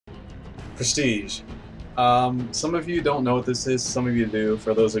Prestige. Some of you don't know what this is, some of you do.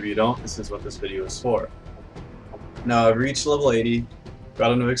 For those of you who don't, this is what this video is for. Now I've reached level 80,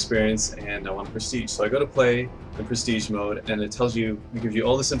 got enough experience, and I want Prestige. So I go to play in Prestige mode, and it tells you, it gives you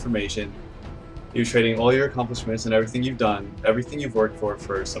all this information. You're trading all your accomplishments and everything you've done, everything you've worked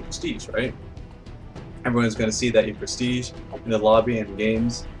for some Prestige, right? Everyone's going to see that you Prestige in the lobby and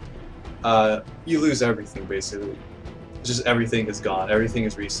games. You lose everything, basically. Just everything is gone, everything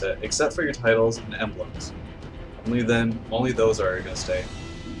is reset, except for your titles and emblems. Only those are going to stay.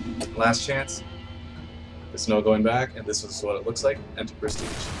 Last chance. There's no going back, and this is what it looks like. Enter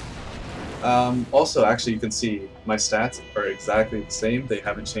Prestige. Also, actually, you can see my stats are exactly the same. They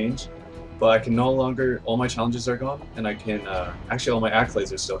haven't changed. But I can no longer, all my challenges are gone, and I can, actually all my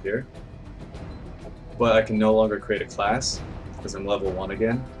accolades are still here. But I can no longer create a class, because I'm level 1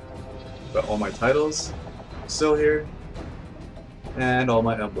 again. But all my titles are still here, and all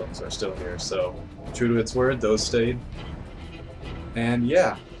my emblems are still here. So, true to its word, those stayed. And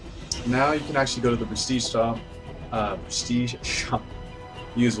yeah, now you can actually go to the Prestige shop.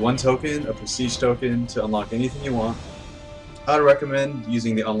 Use one token, a Prestige token, to unlock anything you want. I'd recommend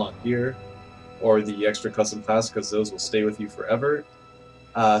using the unlock gear or the extra custom class, because those will stay with you forever.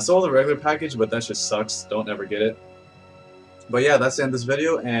 So the regular package, but that just sucks. Don't ever get it. But yeah, that's the end of this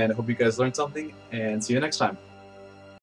video, and I hope you guys learned something, and see you next time.